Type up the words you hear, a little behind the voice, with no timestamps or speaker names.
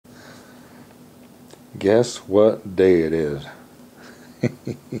Guess what day it is?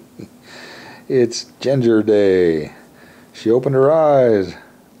 It's Ginger Day. She opened her eyes.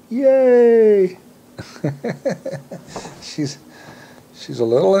 Yay! she's a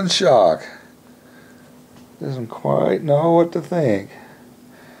little in shock. Doesn't quite know what to think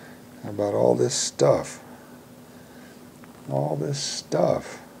about all this stuff. All this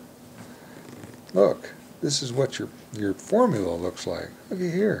stuff. Look, this is what your formula looks like. Look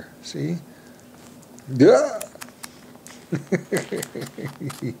at here. See? Yeah.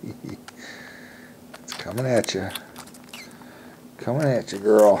 It's coming at you. Coming at you,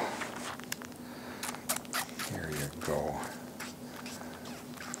 girl. Here you go.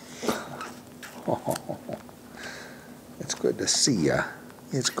 Oh, it's good to see ya.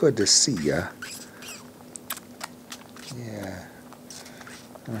 It's good to see ya. Yeah.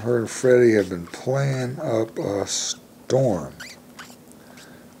 I heard Freddie had been playing up a storm.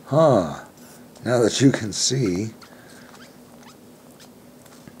 Huh. Now that you can see,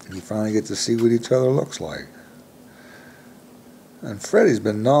 you finally get to see what each other looks like. And Freddie's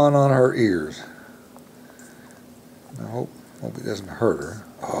been gnawing on her ears. I hope he doesn't hurt her.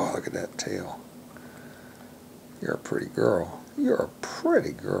 Oh, look at that tail. You're a pretty girl. You're a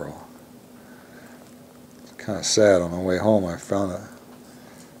pretty girl. It's kind of sad. On the way home, I found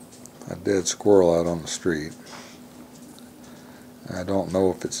a dead squirrel out on the street. I don't know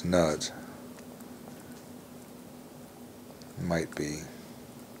if it's nuts. Might be.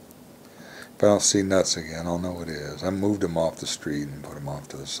 If I don't see nuts again, I'll know what it is. I moved him off the street and put him off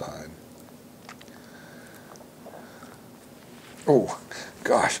to the side. Oh,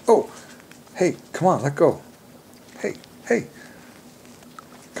 gosh. Oh, hey, come on, let go. Hey, hey.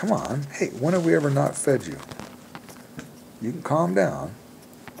 Come on. Hey, when have we ever not fed you? You can calm down.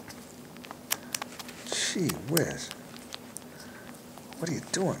 Gee whiz. What are you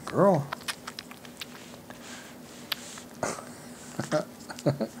doing, girl?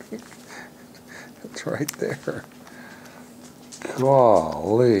 It's right there.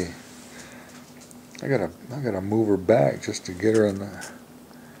 Golly. I gotta move her back just to get her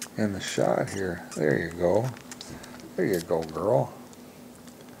in the shot here. There you go. There you go, girl.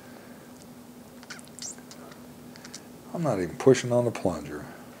 I'm not even pushing on the plunger.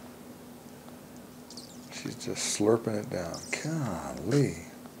 She's just slurping it down. Golly.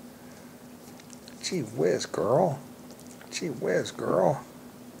 Gee whiz, girl. Gee whiz, girl.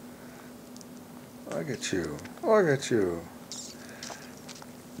 Look at you. Look at you.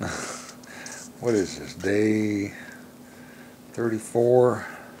 What is this, day 34?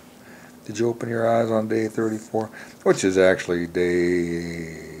 Did you open your eyes on day 34? Which is actually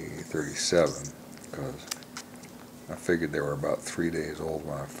day 37, because I figured they were about 3 days old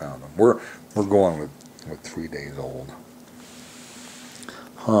when I found them. We're going with 3 days old.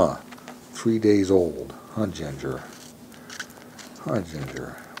 Huh. 3 days old. Huh, Ginger? Huh,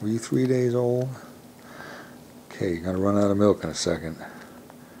 Ginger? Were you 3 days old? Okay, you're going to run out of milk in a second.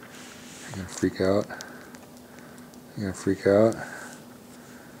 You're going to freak out? You're going to freak out?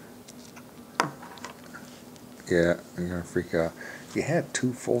 Yeah, you're going to freak out. You had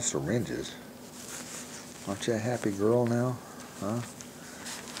 2 full syringes. Aren't you a happy girl now? Huh?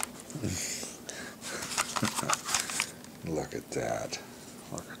 Look at that.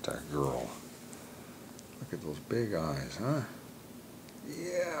 Look at that girl. Look at those big eyes, huh?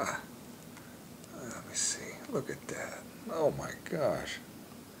 Yeah. Let me see. Look at that. Oh my gosh.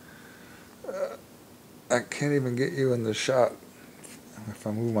 I can't even get you in the shot if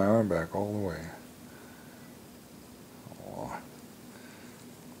I move my arm back all the way. Oh.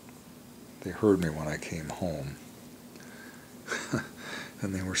 They heard me when I came home.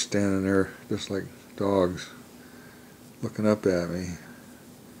 And they were standing there just like dogs looking up at me.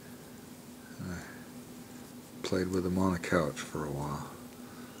 And I played with them on the couch for a while.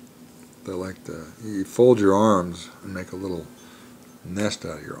 They like to, you fold your arms and make a little nest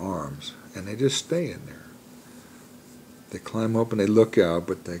out of your arms, and they just stay in there. They climb up and they look out,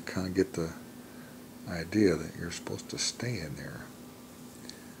 but they kind of get the idea that you're supposed to stay in there.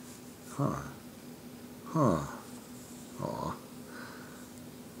 Huh. Huh. Aw.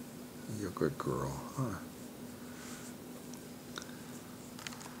 You're a good girl, huh?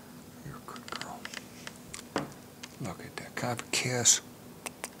 You're a good girl. Look at that. Can I have a kiss?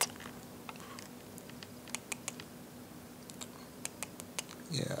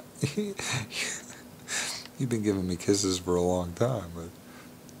 Yeah. You've been giving me kisses for a long time, but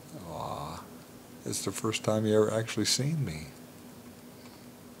aw, it's the first time you ever actually seen me.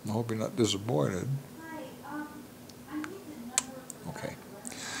 I hope you're not disappointed. Okay.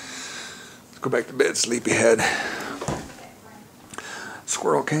 Let's go back to bed, sleepyhead.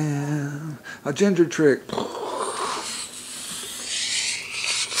 squirrel can. A ginger trick. I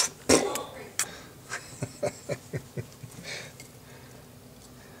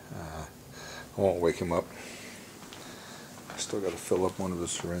won't wake him up. I still got to fill up one of the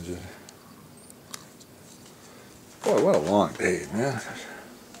syringes. Boy, what a long day, man.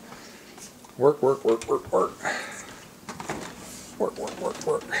 Work, work, work, work, work. Work, work, work,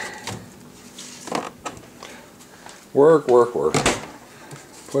 work. Work, work, work.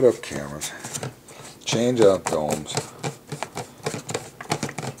 Put up cameras. Change out domes.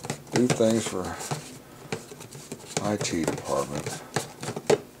 Do things for IT department.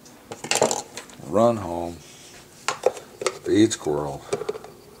 Run home. Feed squirrel.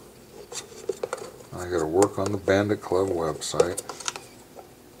 I gotta work on the Bandit Club website.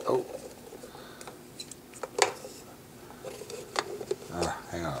 Oh.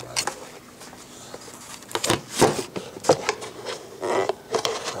 Hang on a minute.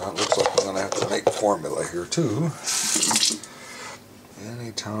 It looks like I'm gonna have to make formula here too.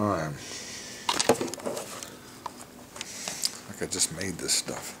 Anytime. Like I just made this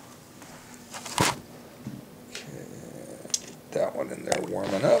stuff. Okay. That one in there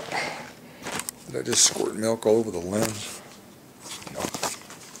warming up. Did I just squirt milk all over the lens? No.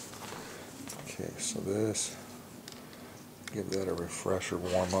 Okay, so this, give that a refresher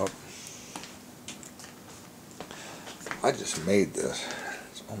warm up. I just made this.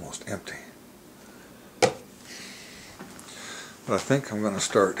 It's almost empty. But I think I'm going to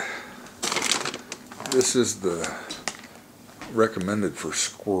start. This is the recommended for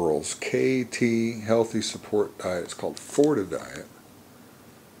squirrels. KT Healthy Support Diet. It's called Forta Diet.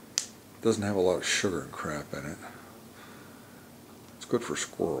 Doesn't have a lot of sugar and crap in it. It's good for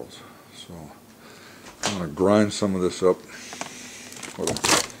squirrels. So I'm going to grind some of this up with a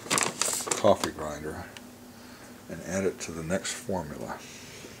coffee grinder and add it to the next formula.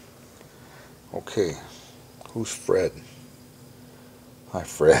 Okay, who's Fred? Hi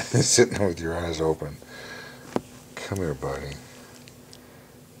Fred, sitting there with your eyes open. Come here, buddy.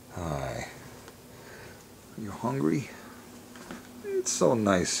 Hi. Are you hungry? It's so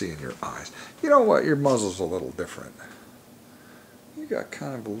nice seeing your eyes. You know what? Your muzzle's a little different. You got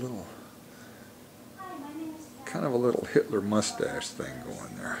kind of a little Hitler mustache thing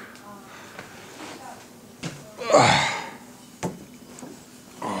going there.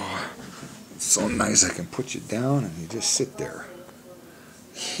 Oh, it's so nice I can put you down and you just sit there.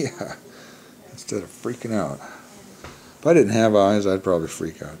 Yeah, instead of freaking out. If I didn't have eyes, I'd probably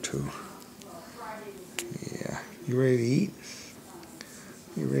freak out too. Yeah. You ready to eat?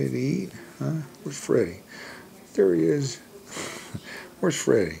 You ready to eat? Huh? Where's Freddy? There he is. Where's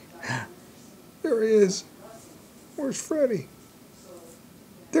Freddy? There he is. Where's Freddy?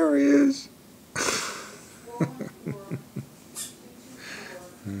 There he is.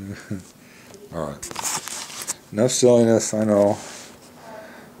 Alright. Enough silliness, I know.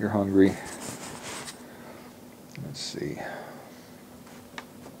 You're hungry. Let's see.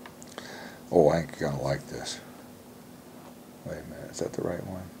 Oh, I think you're gonna like this. Wait a minute, is that the right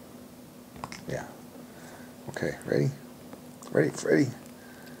one? Yeah. Okay, ready? Ready, Freddy?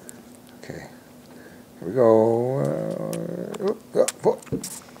 Okay. Here we go.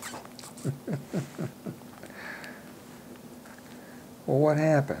 Well, what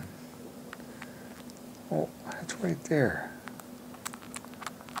happened? Oh, it's right there.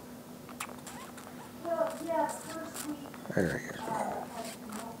 There you go.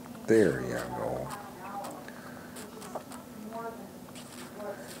 There you go.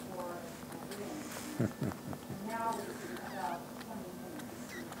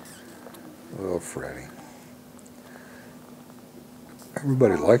 Little Freddy.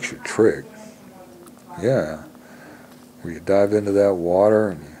 Everybody likes your trick. Yeah. Where you dive into that water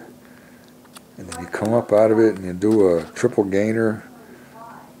and then you come up out of it and you do a triple gainer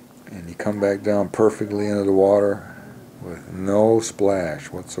and you come back down perfectly into the water with no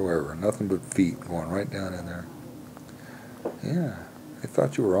splash whatsoever. Nothing but feet going right down in there. Yeah. I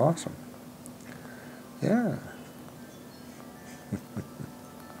thought you were awesome. Yeah.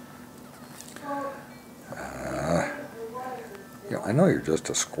 Yeah, I know you're just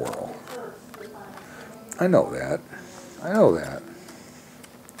a squirrel. I know that. I know that.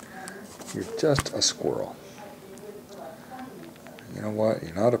 You're just a squirrel. You know what?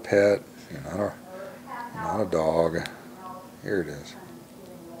 You're not a pet. You're not a dog. Here it is.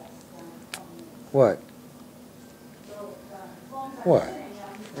 What? What?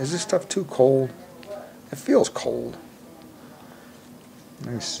 Is this stuff too cold? It feels cold.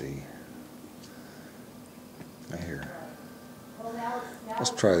 Let me see. Here. Let's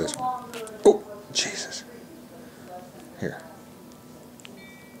try this one. Oh, Jesus. Here.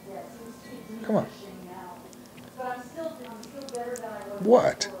 Come on.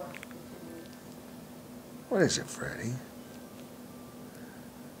 What? What is it, Freddie?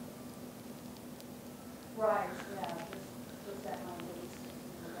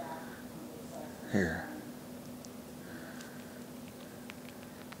 Here.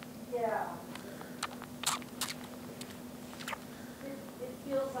 Yeah. It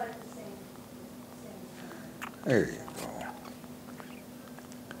feels like the same thing. There you go.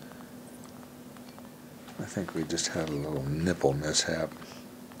 I think we just had a little nipple mishap.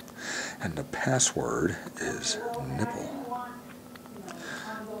 And the password is nipple.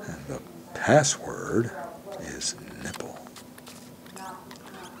 And the password is nipple.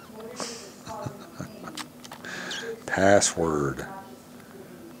 Password.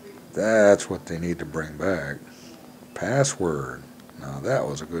 That's what they need to bring back. Password. Now that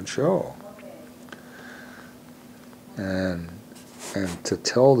was a good show. And to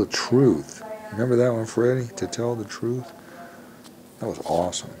tell the truth. Remember that one, Freddie? To tell the truth? That was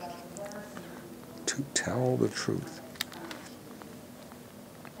awesome. To tell the truth.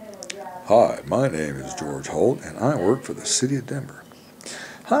 Hi, my name is George Holt, and I work for the City of Denver.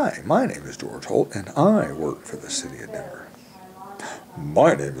 Hi, my name is George Holt, and I work for the City of Denver.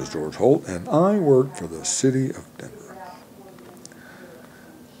 My name is George Holt, and I work for the City of Denver.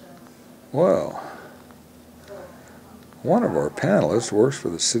 Well, one of our panelists works for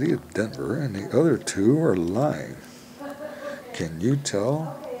the City of Denver, and the other two are lying. Can you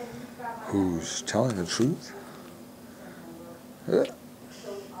tell who's telling the truth? You're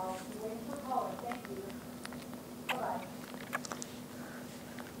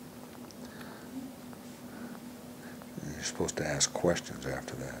supposed to ask questions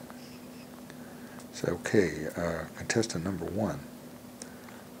after that. Say, okay, contestant number one.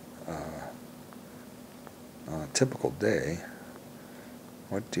 On a typical day,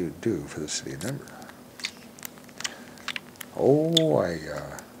 what do you do for the City of Denver? Oh, I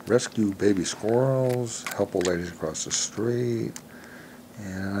rescue baby squirrels, help old ladies across the street,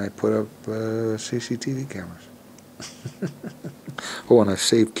 and I put up CCTV cameras. Oh, and I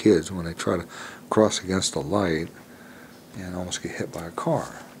save kids when they try to cross against the light and almost get hit by a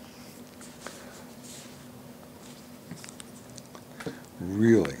car.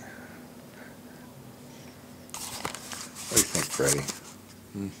 Really? What do you think, Freddie?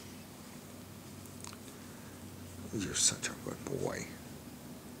 You're such a good boy.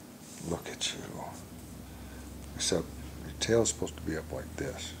 Look at you. Except your tail's supposed to be up like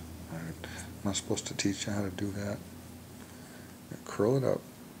this. Right? Am I supposed to teach you how to do that? Curl it up.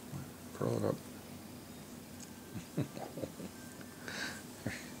 Curl it up.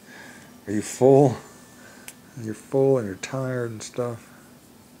 Are you full? You're full and you're tired and stuff?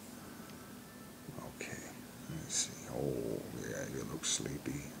 Okay. Let me see. Oh, yeah, you look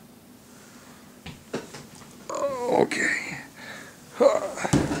sleepy. Oh, okay.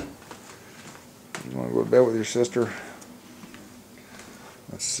 You want to go to bed with your sister?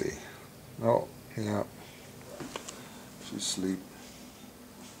 Let's see. Oh, yeah. She's asleep.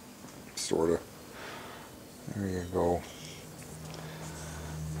 Sorta. There you go.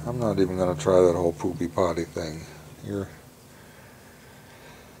 I'm not even going to try that whole poopy potty thing. You're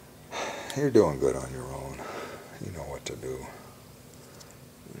doing good on your own. You know what to do.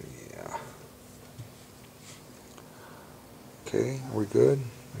 Yeah. Okay, are we good?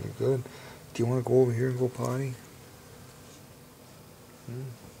 Are we good? Do you want to go over here and go potty?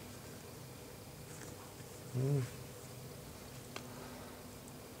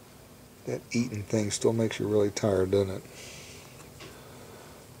 That eating thing still makes you really tired, doesn't it?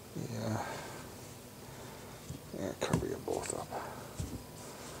 Yeah. Yeah, cover you both up.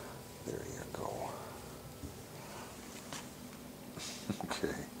 There you go.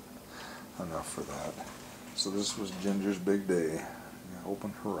 Okay. Enough for that. So this was Ginger's big day.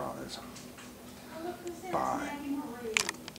 Open her eyes. Bye.